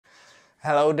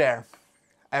Hello there,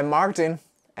 I'm Martin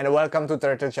and welcome to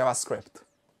Turtle JavaScript.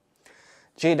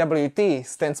 JWT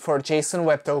stands for JSON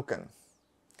Web Token.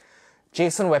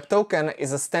 JSON Web Token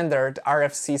is a standard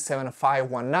RFC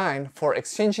 7519 for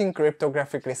exchanging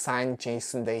cryptographically signed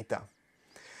JSON data.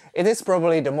 It is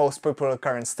probably the most popular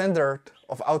current standard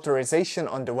of authorization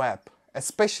on the web,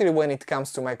 especially when it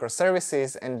comes to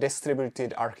microservices and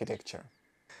distributed architecture.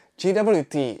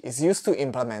 JWT is used to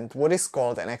implement what is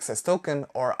called an access token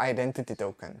or identity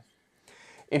token.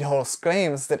 It holds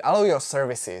claims that allow your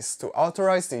services to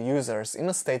authorize the users in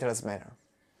a stateless manner.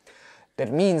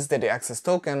 That means that the access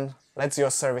token lets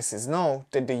your services know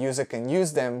that the user can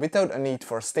use them without a need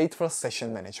for stateful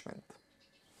session management.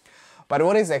 But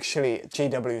what is actually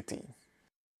JWT?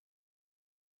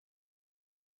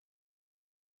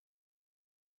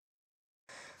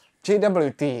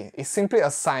 JWT is simply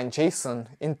a signed JSON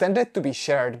intended to be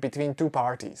shared between two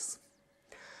parties.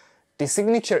 The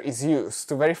signature is used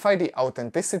to verify the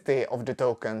authenticity of the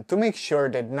token to make sure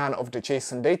that none of the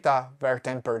JSON data were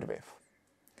tampered with.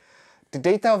 The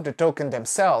data of the token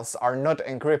themselves are not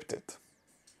encrypted.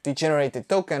 The generated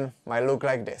token might look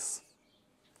like this.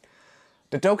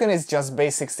 The token is just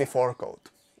base64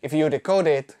 code. If you decode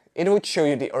it, it would show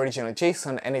you the original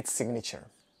JSON and its signature.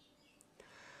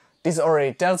 This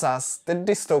already tells us that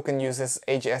this token uses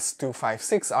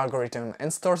HS256 algorithm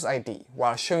and stores ID,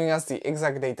 while showing us the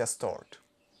exact data stored.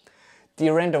 The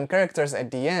random characters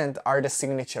at the end are the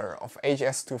signature of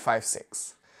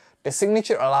HS256. The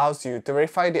signature allows you to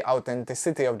verify the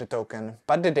authenticity of the token,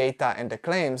 but the data and the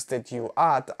claims that you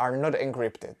add are not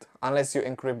encrypted, unless you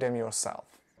encrypt them yourself.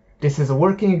 This is a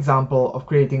working example of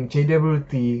creating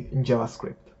JWT in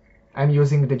JavaScript. I'm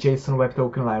using the JSON Web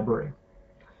Token library.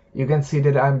 You can see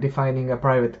that I'm defining a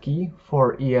private key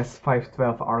for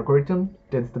ES512 algorithm.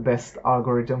 That's the best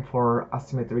algorithm for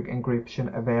asymmetric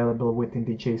encryption available within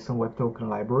the JSON Web Token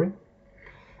library.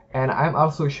 And I'm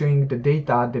also showing the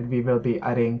data that we will be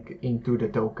adding into the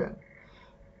token.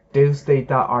 Those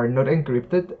data are not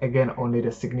encrypted, again only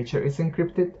the signature is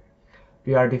encrypted.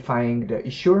 We are defining the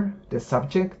issuer, the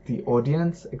subject, the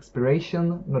audience,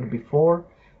 expiration, not before,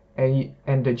 and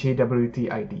the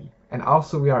JWT ID. And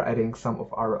also we are adding some of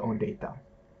our own data.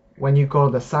 When you call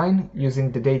the sign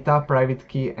using the data, private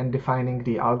key and defining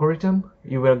the algorithm,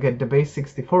 you will get the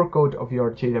base64 code of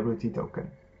your JWT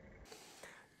token.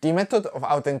 The method of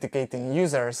authenticating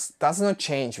users does not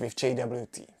change with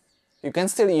JWT. You can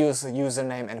still use a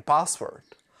username and password,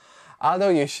 although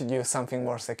you should use something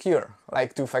more secure,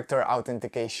 like two-factor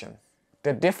authentication.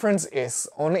 The difference is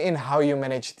only in how you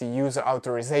manage the user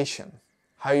authorization,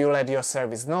 how you let your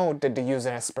service know that the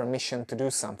user has permission to do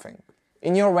something.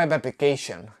 In your web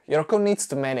application, your code needs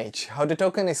to manage how the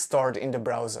token is stored in the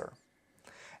browser.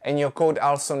 And your code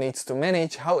also needs to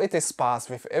manage how it is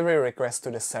passed with every request to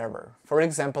the server, for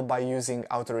example by using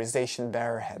authorization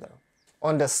bearer header.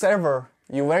 On the server,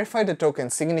 you verify the token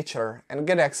signature and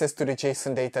get access to the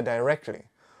JSON data directly,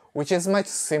 which is much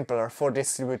simpler for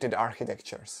distributed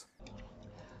architectures.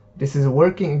 This is a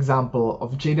working example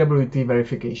of JWT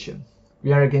verification.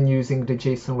 We are again using the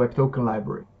JSON Web Token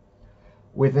library.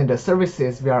 Within the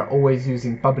services, we are always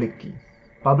using public key.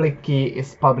 Public key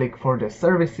is public for the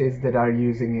services that are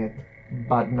using it,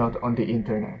 but not on the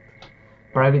internet.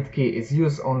 Private key is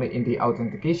used only in the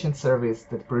authentication service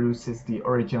that produces the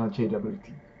original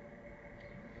JWT.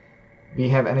 We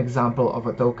have an example of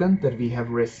a token that we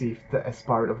have received as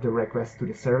part of the request to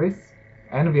the service,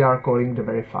 and we are calling the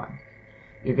verify.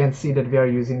 You can see that we are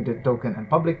using the token and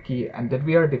public key and that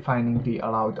we are defining the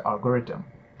allowed algorithm,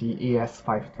 the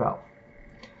ES512.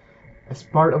 As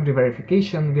part of the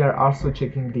verification, we are also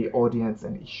checking the audience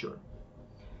and issuer.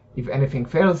 If anything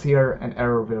fails here, an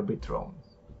error will be thrown.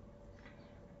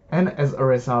 And as a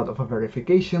result of a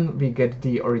verification, we get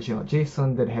the original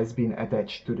JSON that has been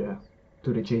attached to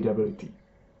the JWT.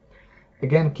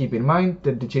 Again, keep in mind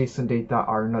that the JSON data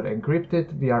are not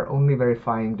encrypted, we are only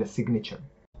verifying the signature.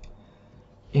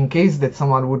 In case that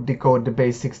someone would decode the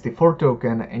base64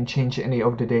 token and change any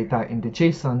of the data in the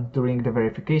JSON during the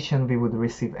verification, we would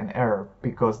receive an error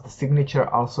because the signature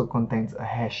also contains a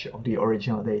hash of the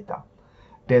original data.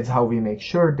 That's how we make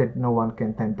sure that no one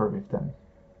can tamper with them.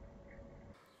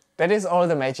 That is all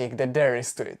the magic that there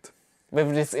is to it.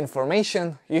 With this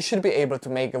information, you should be able to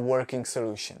make a working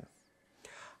solution.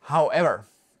 However,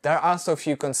 there are also a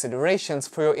few considerations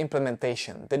for your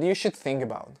implementation that you should think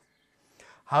about.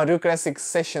 How do classic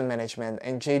session management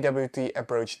and JWT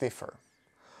approach differ?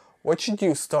 What should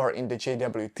you store in the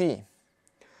JWT?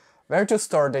 Where to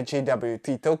store the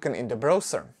JWT token in the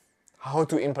browser? How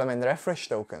to implement refresh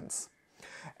tokens?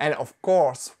 And of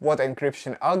course, what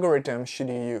encryption algorithm should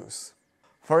you use?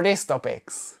 For these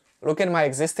topics, look at my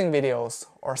existing videos,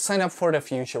 or sign up for the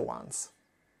future ones.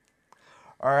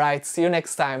 Alright, see you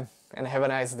next time and have a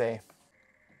nice day.